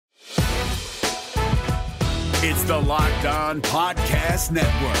It's the Locked On Podcast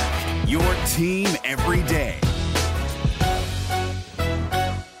Network, your team every day.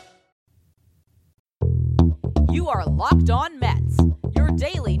 You are Locked On Mets, your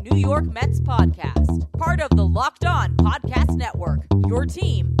daily New York Mets podcast. Part of the Locked On Podcast Network, your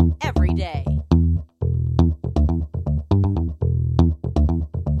team every day.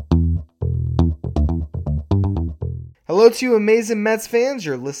 Hello to you amazing Mets fans.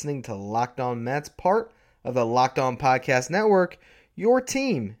 You're listening to Locked On Mets, part of the Locked On Podcast Network, your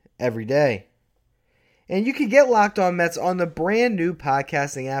team every day. And you can get Locked On Mets on the brand new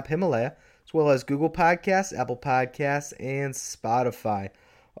podcasting app Himalaya, as well as Google Podcasts, Apple Podcasts, and Spotify.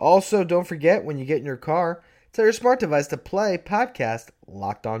 Also, don't forget when you get in your car, tell your smart device to play podcast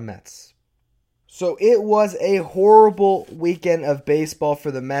Locked On Mets. So it was a horrible weekend of baseball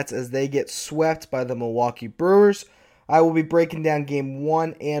for the Mets as they get swept by the Milwaukee Brewers. I will be breaking down Game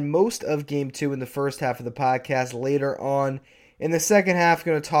 1 and most of Game 2 in the first half of the podcast later on. In the second half, I'm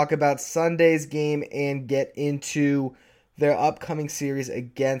going to talk about Sunday's game and get into their upcoming series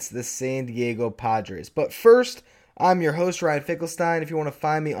against the San Diego Padres. But first, I'm your host, Ryan Finkelstein. If you want to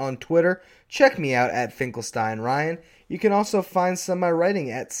find me on Twitter, check me out at FinkelsteinRyan. You can also find some of my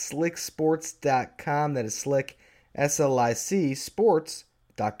writing at slicksports.com. That is slick, S-L-I-C,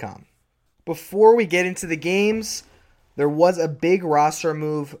 sports.com. Before we get into the games, there was a big roster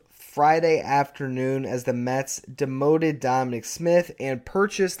move Friday afternoon as the Mets demoted Dominic Smith and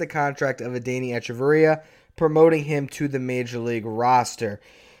purchased the contract of Adeiny Hechavarria, promoting him to the Major League roster.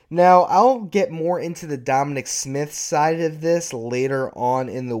 Now, I'll get more into the Dominic Smith side of this later on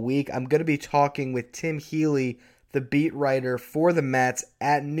in the week. I'm going to be talking with Tim Healy, the beat writer for the Mets,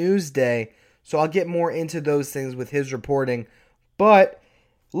 at Newsday, so I'll get more into those things with his reporting. But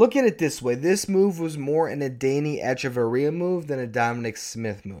look at it this way. This move was more an Adeiny Hechavarria move than a Dominic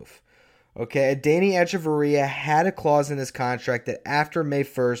Smith move. Okay, Adeiny Hechavarria had a clause in his contract that after May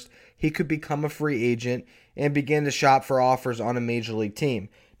 1st, he could become a free agent and begin to shop for offers on a Major League team.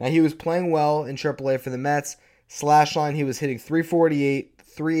 Now, he was playing well in AAA for the Mets. Slash line, he was hitting .348,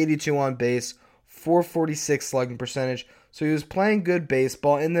 .382 on base, .446 slugging percentage. So he was playing good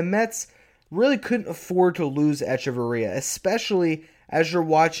baseball, and the Mets really couldn't afford to lose Hechavarria, especially as you're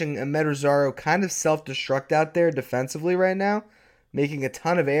watching Amed Rosario kind of self-destruct out there defensively right now, making a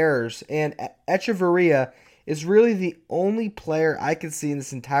ton of errors. And Hechavarria is really the only player I can see in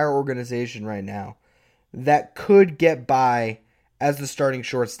this entire organization right now that could get by as the starting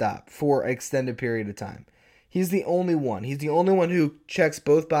shortstop for an extended period of time. He's the only one. He's the only one who checks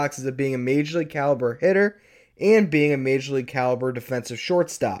both boxes of being a Major League caliber hitter and being a Major League caliber defensive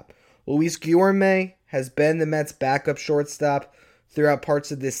shortstop. Luis Guillorme has been the Mets' backup shortstop throughout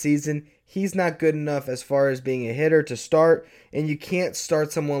parts of this season. He's not good enough as far as being a hitter to start, and you can't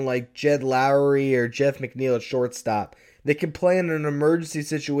start someone like Jed Lowry or Jeff McNeil at shortstop. They can play in an emergency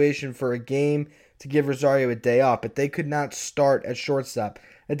situation for a game to give Rosario a day off, but they could not start at shortstop.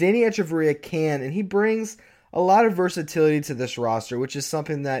 Adeiny Hechavarria can, and he brings a lot of versatility to this roster, which is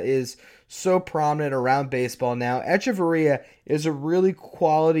something that is so prominent around baseball now. Hechavarria is a really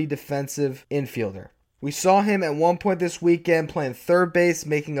quality defensive infielder. We saw him at one point this weekend playing third base,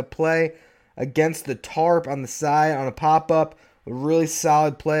 making a play against the tarp on the side on a pop-up. A really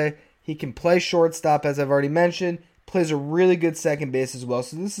solid play. He can play shortstop, as I've already mentioned. Plays a really good second base as well.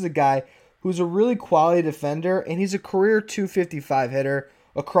 So this is a guy who's a really quality defender, and he's a career .255 hitter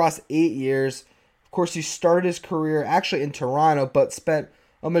across 8 years. Of course, he started his career actually in Toronto, but spent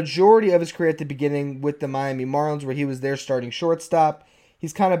a majority of his career at the beginning with the Miami Marlins, where he was their starting shortstop.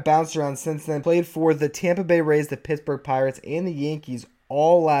 He's kind of bounced around since then. Played for the Tampa Bay Rays, the Pittsburgh Pirates, and the Yankees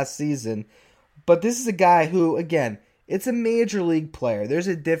all last season. But this is a guy who, again, it's a major league player. There's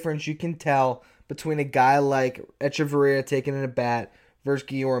a difference you can tell between a guy like Hechavarria taking in a bat versus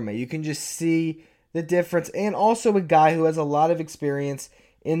Guillorme. You can just see the difference. And also a guy who has a lot of experience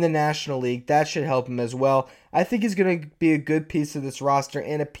in the National League. That should help him as well. I think he's going to be a good piece of this roster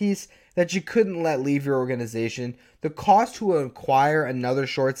and a piece that you couldn't let leave your organization. The cost to acquire another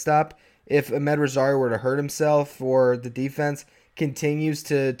shortstop, if Amed Rosario were to hurt himself or the defense continues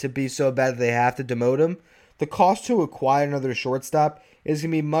to be so bad that they have to demote him, the cost to acquire another shortstop is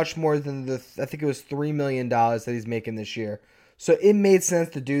going to be much more than I think it was $3 million that he's making this year. So it made sense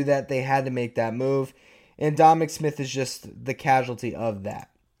to do that. They had to make that move. And Dominic Smith is just the casualty of that.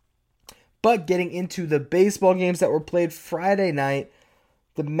 But getting into the baseball games that were played Friday night,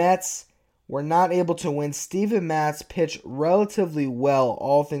 the Mets were not able to win. Steven Matz pitched relatively well,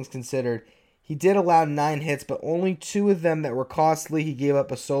 all things considered. He did allow 9 hits, but only 2 of them that were costly. He gave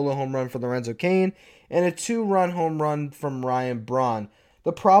up a solo home run for Lorenzo Cain and a 2-run home run from Ryan Braun.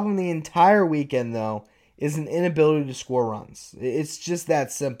 The problem the entire weekend, though, is an inability to score runs. It's just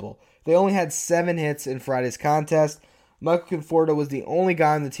that simple. They only had 7 hits in Friday's contest. Michael Conforto was the only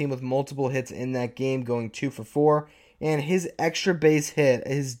guy on the team with multiple hits in that game, going 2 for 4. And his extra base hit,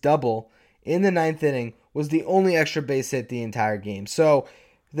 his double in the 9th inning, was the only extra base hit the entire game. So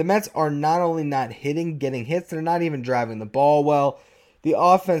the Mets are not only not getting hits, they're not even driving the ball well. The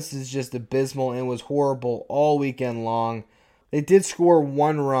offense is just abysmal and was horrible all weekend long. They did score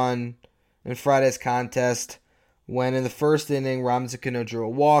 1 run in Friday's contest when in the first inning, Robinson Cano drew a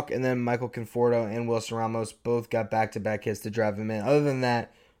walk, and then Michael Conforto and Wilson Ramos both got back-to-back hits to drive him in. Other than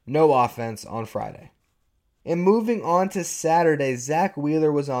that, no offense on Friday. And moving on to Saturday, Zach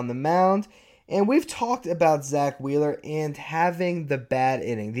Wheeler was on the mound, and we've talked about Zach Wheeler and having the bad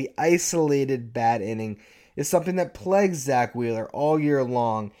inning. The isolated bad inning is something that plagues Zach Wheeler all year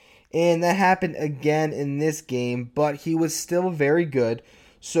long, and that happened again in this game, but he was still very good.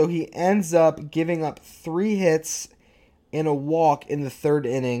 So he ends up giving up 3 hits and a walk in the 3rd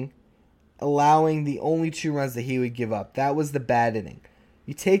inning, allowing the only 2 runs that he would give up. That was the bad inning.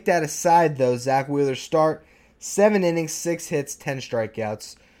 You take that aside, though, Zach Wheeler's start, 7 innings, 6 hits, 10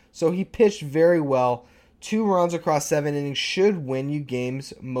 strikeouts. So he pitched very well. 2 runs across 7 innings should win you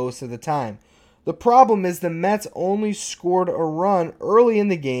games most of the time. The problem is the Mets only scored a run early in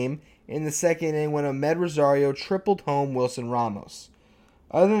the game in the 2nd inning when Ahmed Rosario tripled home Wilson Ramos.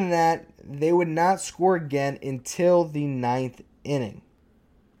 Other than that, they would not score again until the 9th inning.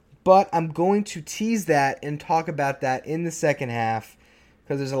 But I'm going to tease that and talk about that in the second half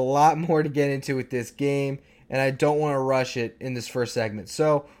because there's a lot more to get into with this game, and I don't want to rush it in this first segment.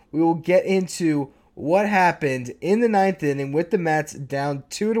 So we will get into what happened in the 9th inning with the Mets down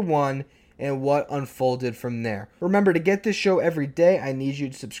 2-1 and what unfolded from there. Remember, to get this show every day, I need you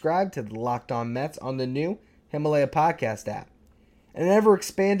to subscribe to the Locked On Mets on the new Himalaya podcast app. In an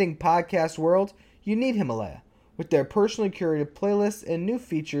ever-expanding podcast world, you need Himalaya, with their personally curated playlists and new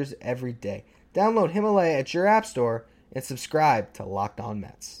features every day. Download Himalaya at your app store and subscribe to Locked On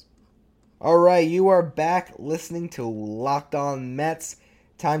Mets. Alright, you are back listening to Locked On Mets.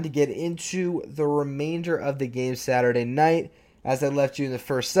 Time to get into the remainder of the game Saturday night. As I left you in the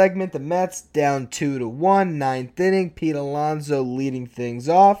first segment, the Mets down 2-1, 9th inning. Pete Alonso leading things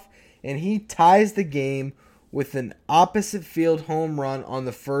off, and he ties the game with an opposite field home run on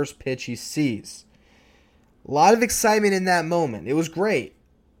the first pitch he sees. A lot of excitement in that moment. It was great.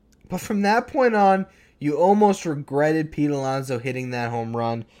 But from that point on, you almost regretted Pete Alonso hitting that home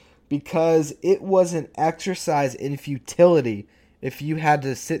run because it was an exercise in futility if you had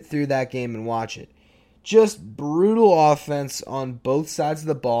to sit through that game and watch it. Just brutal offense on both sides of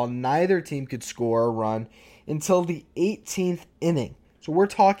the ball. Neither team could score a run until the 18th inning. So we're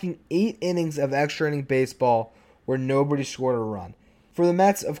talking 8 innings of extra inning baseball where nobody scored a run. For the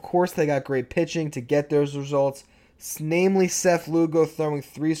Mets, of course, they got great pitching to get those results, namely Seth Lugo throwing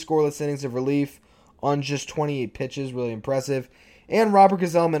 3 scoreless innings of relief on just 28 pitches, really impressive, and Robert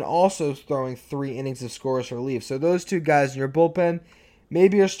Gsellman also throwing 3 innings of scoreless relief. So those 2 guys in your bullpen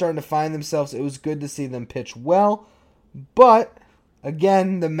maybe are starting to find themselves. It was good to see them pitch well, but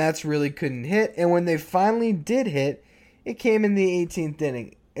again, the Mets really couldn't hit, and when they finally did hit, it came in the 18th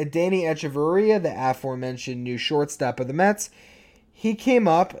inning. Danny Echeverria, the aforementioned new shortstop of the Mets, he came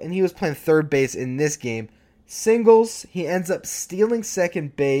up and he was playing third base in this game. Singles, he ends up stealing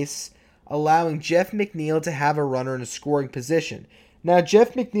second base, allowing Jeff McNeil to have a runner in a scoring position. Now,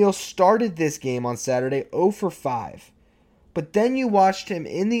 Jeff McNeil started this game on Saturday 0 for 5. But then you watched him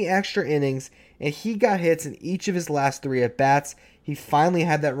in the extra innings, and he got hits in each of his last 3 at-bats. He finally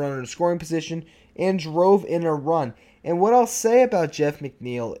had that runner in a scoring position and drove in a run. And what I'll say about Jeff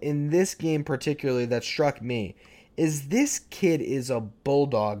McNeil in this game particularly that struck me is this kid is a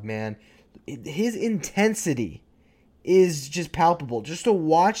bulldog, man. His intensity is just palpable. Just to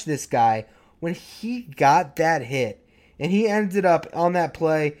watch this guy, when he got that hit, and he ended up on that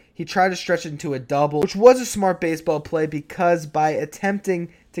play, he tried to stretch it into a double, which was a smart baseball play because by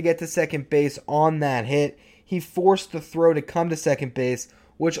attempting to get to second base on that hit, he forced the throw to come to second base,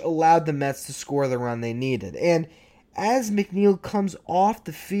 which allowed the Mets to score the run they needed. And as McNeil comes off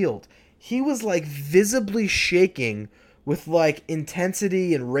the field, he was like visibly shaking with like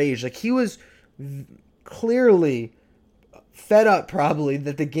intensity and rage. Like he was clearly fed up probably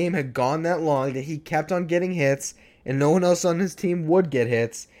that the game had gone that long, that he kept on getting hits and no one else on his team would get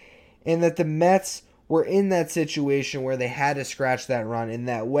hits, and that the Mets were in that situation where they had to scratch that run in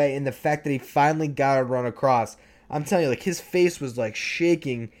that way, and the fact that he finally got a run across, I'm telling you, like his face was like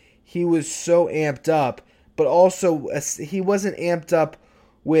shaking. He was so amped up, but also he wasn't amped up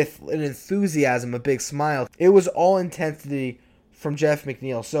with an enthusiasm, a big smile. It was all intensity from Jeff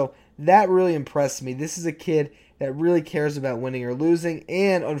McNeil. So that really impressed me. This is a kid that really cares about winning or losing,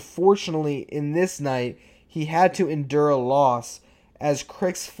 and unfortunately in this night, he had to endure a loss as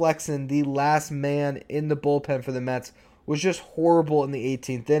Chris Flexen, the last man in the bullpen for the Mets, was just horrible in the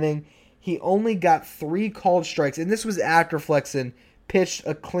 18th inning. He only got 3 called strikes, and this was after Flexen pitched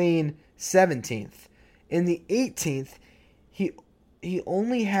a clean 17th. In the 18th, he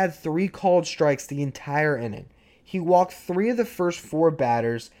only had 3 called strikes the entire inning. He walked 3 of the first 4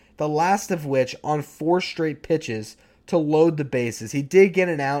 batters, the last of which on 4 straight pitches to load the bases. He did get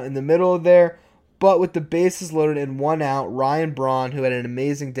an out in the middle of there, but with the bases loaded and 1 out, Ryan Braun, who had an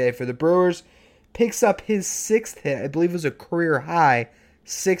amazing day for the Brewers, picks up his 6th hit. I believe it was a career high,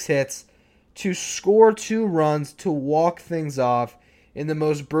 6 hits, to score 2 runs to walk things off in the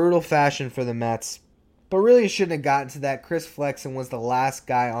most brutal fashion for the Mets. But really, it shouldn't have gotten to that. Chris Flexen was the last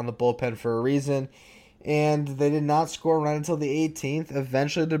guy on the bullpen for a reason, and they did not score right until the 18th.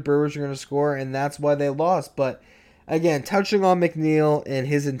 Eventually, the Brewers were going to score, and that's why they lost. But again, touching on McNeil and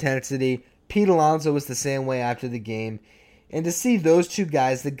his intensity, Pete Alonso was the same way after the game. And to see those 2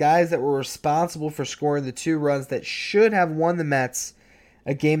 guys, the guys that were responsible for scoring the 2 runs that should have won the Mets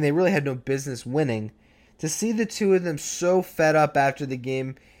a game they really had no business winning, to see the 2 of them so fed up after the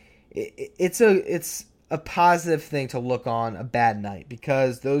game, it's a positive thing to look on a bad night,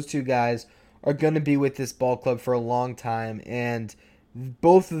 because those 2 guys are going to be with this ball club for a long time, and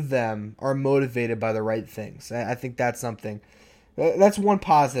both of them are motivated by the right things. I think that's one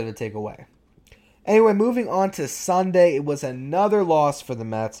positive to take away. Anyway, moving on to Sunday, it was another loss for the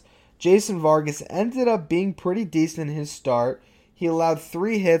Mets. Jason Vargas ended up being pretty decent in his start. He allowed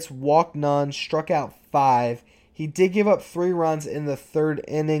 3 hits, walked none, struck out 5. He did give up 3 runs in the 3rd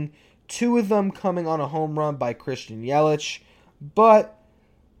inning, 2 of them coming on a home run by Christian Yelich. But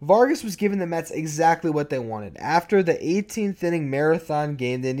Vargas was giving the Mets exactly what they wanted. After the 18th inning marathon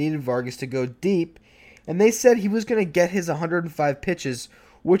game, they needed Vargas to go deep, and they said he was going to get his 105 pitches,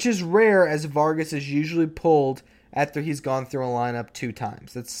 which is rare, as Vargas is usually pulled after he's gone through a lineup 2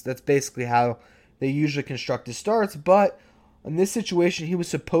 times. That's basically how they usually construct his starts, but in this situation, he was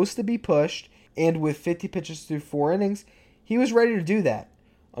supposed to be pushed, and with 50 pitches through 4 innings, he was ready to do that.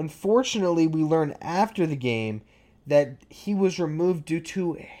 Unfortunately, we learned after the game that he was removed due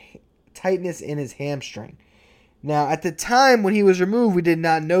to tightness in his hamstring. Now, at the time when he was removed, we did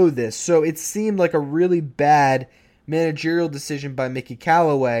not know this, so it seemed like a really bad managerial decision by Mickey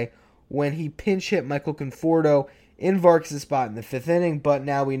Callaway when he pinch hit Michael Conforto in Vargas' spot in the 5th inning, but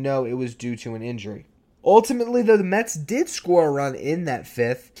now we know it was due to an injury. Ultimately, though, the Mets did score a run in that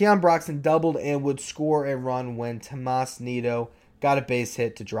 5th. Keon Broxton doubled and would score a run when Tomas Nido got a base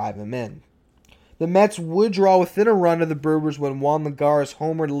hit to drive him in. The Mets would draw within a run of the Brewers when Juan Lagares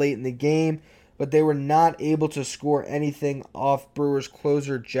homered late in the game, but they were not able to score anything off Brewers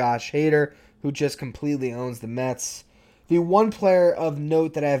closer Josh Hader, who just completely owns the Mets. The one player of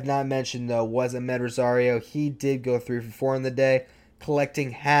note that I have not mentioned, though, was Amed Rosario. He did go 3 for 4 in the day,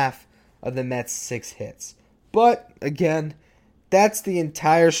 collecting half of the Mets' 6 hits. But, again, that's the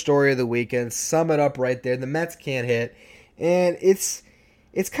entire story of the weekend. Sum it up right there. The Mets can't hit. And it's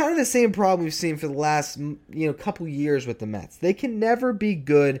kind of the same problem we've seen for the last couple years with the Mets. They can never be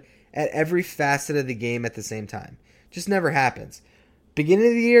good at every facet of the game at the same time. Just never happens. Beginning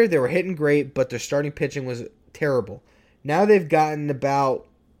of the year, they were hitting great, but their starting pitching was terrible. Now they've gotten about,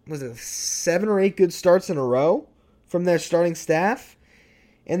 7 or 8 good starts in a row from their starting staff,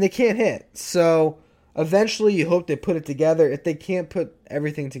 and they can't hit. So eventually you hope they put it together. If they can't put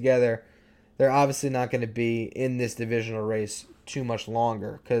everything together, they're obviously not going to be in this divisional race too much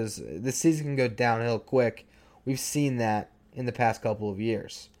longer, because the season can go downhill quick. We've seen that in the past couple of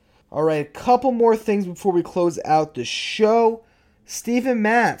years. All right, a couple more things before we close out the show. Steven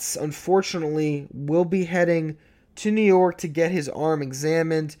Matz, unfortunately, will be heading to New York to get his arm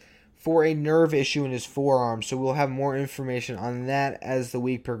examined for a nerve issue in his forearm. So we'll have more information on that as the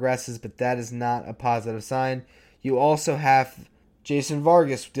week progresses, but that is not a positive sign. You also have Jason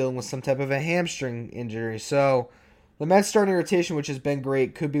Vargas dealing with some type of a hamstring injury. So the Mets starting rotation, which has been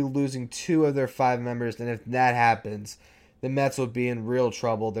great, could be losing 2 of their 5 members, and if that happens, the Mets will be in real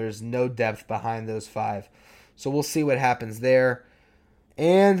trouble. There's no depth behind those 5. So we'll see what happens there.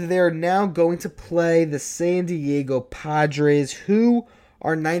 And they're now going to play the San Diego Padres, who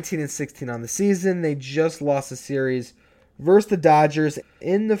are 19-16 on the season. They just lost a series versus the Dodgers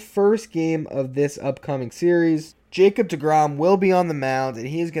in the first game of this upcoming series. Jacob deGrom will be on the mound, and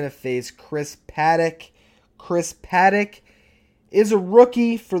he's going to face Chris Paddack. Chris Paddack is a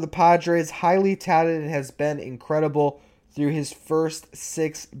rookie for the Padres, highly touted, and has been incredible through his first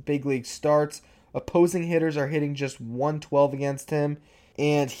 6 big league starts. Opposing hitters are hitting just 112 against him,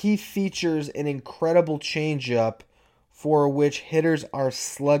 and he features an incredible changeup for which hitters are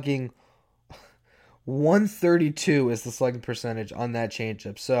slugging 132 is the slugging percentage on that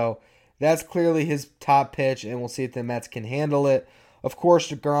changeup. So that's clearly his top pitch, and we'll see if the Mets can handle it. Of course,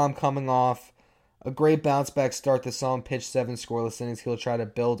 DeGrom coming off a great bounce-back start this song, pitched 7 scoreless innings. He'll try to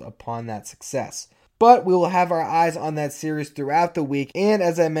build upon that success. But we will have our eyes on that series throughout the week. And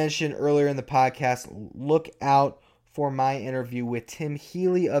as I mentioned earlier in the podcast, look out for my interview with Tim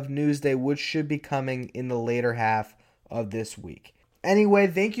Healy of Newsday, which should be coming in the later half of this week. Anyway,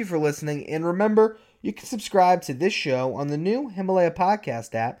 thank you for listening. And remember, you can subscribe to this show on the new Himalaya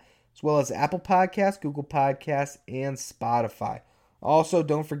Podcast app, as well as Apple Podcasts, Google Podcasts, and Spotify. Also,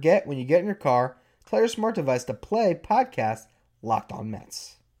 don't forget, when you get in your car, tell your smart device to play podcast Locked On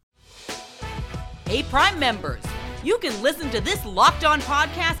Mets. Hey, Prime members, you can listen to this Locked On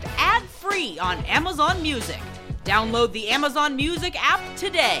podcast ad-free on Amazon Music. Download the Amazon Music app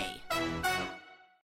today.